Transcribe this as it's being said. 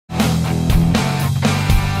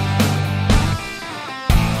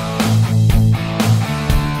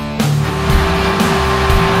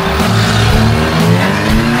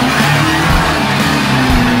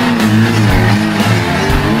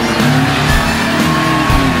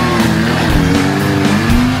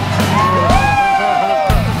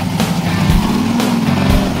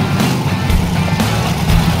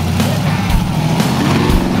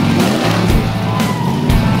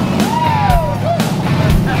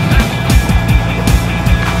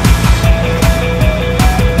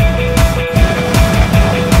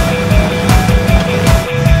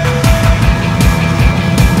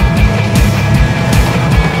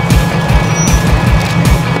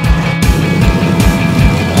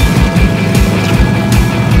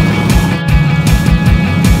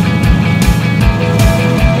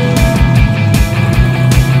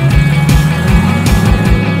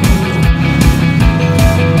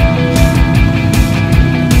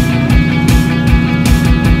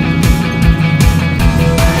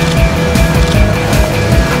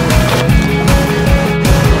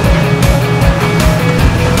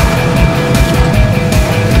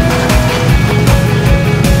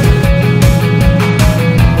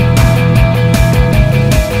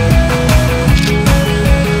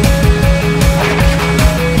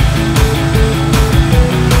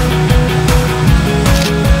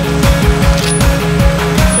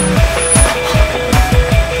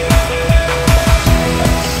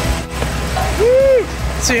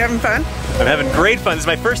So you're having fun? I'm having great fun. This is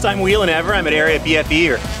my first time wheeling ever. I'm at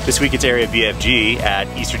AreaBFE, or this week it's AreaBFG at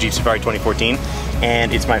Easter Jeep Safari 2014.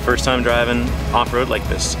 And it's my first time driving off-road like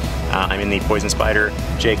this. I'm in the Poison Spider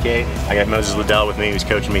JK. I got Moses Liddell with me who's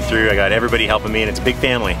coaching me through. I got everybody helping me, and it's a big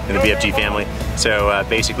family in the BFG family. So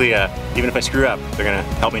basically, even if I screw up, they're gonna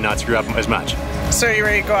help me not screw up as much. So are you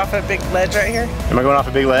ready to go off a big ledge right here? Am I going off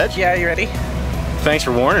a big ledge? Yeah, you ready? Thanks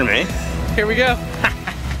for warning me. Here we go.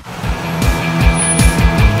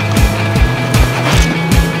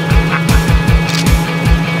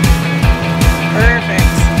 Perfect.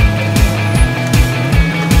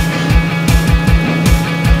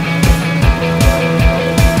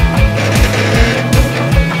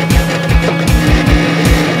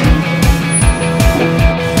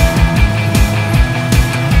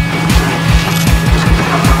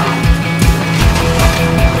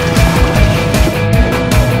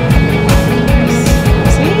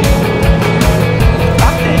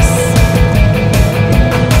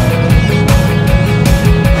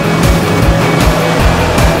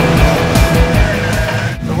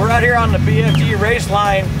 Here on the BFG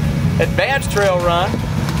Raceline Advanced Trail Run,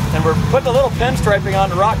 and we're putting a little pinstriping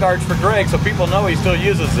on the rock guards for Greg so people know he still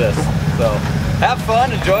uses this. So have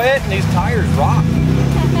fun, enjoy it, and these tires rock.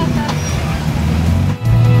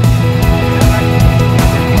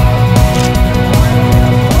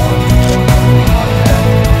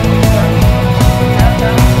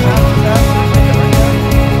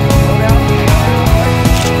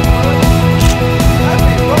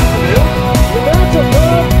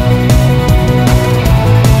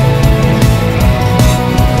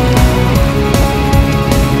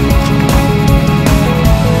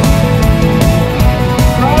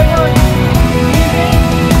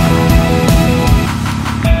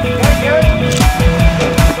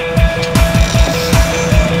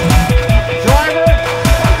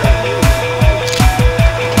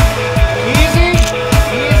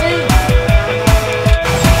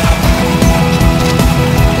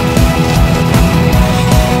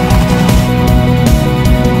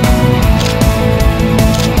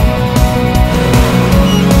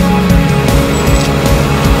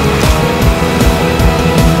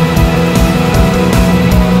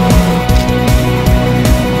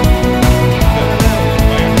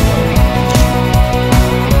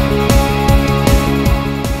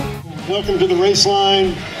 Welcome to the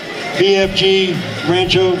Raceline BFG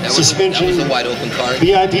Rancho Suspension that was a wide open car.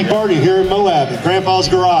 VIP party here in Moab at Grandpa's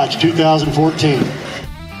Garage 2014.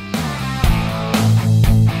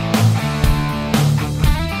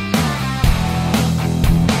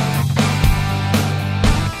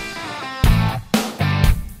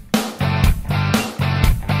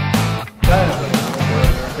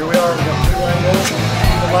 Here we are, we got 2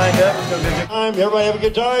 lined up. It's gonna be a good time. Everybody have a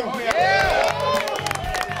good time? Oh, yeah.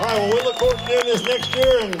 All right, well, we look forward to doing this next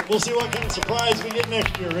year, and we'll see what kind of surprise we get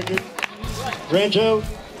next year, Richard. Rancho,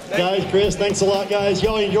 guys, Chris, thanks a lot, guys.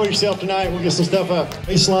 Y'all enjoy yourself tonight. We'll get some stuff up.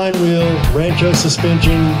 Raceline Wheels, Rancho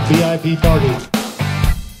Suspension, VIP party.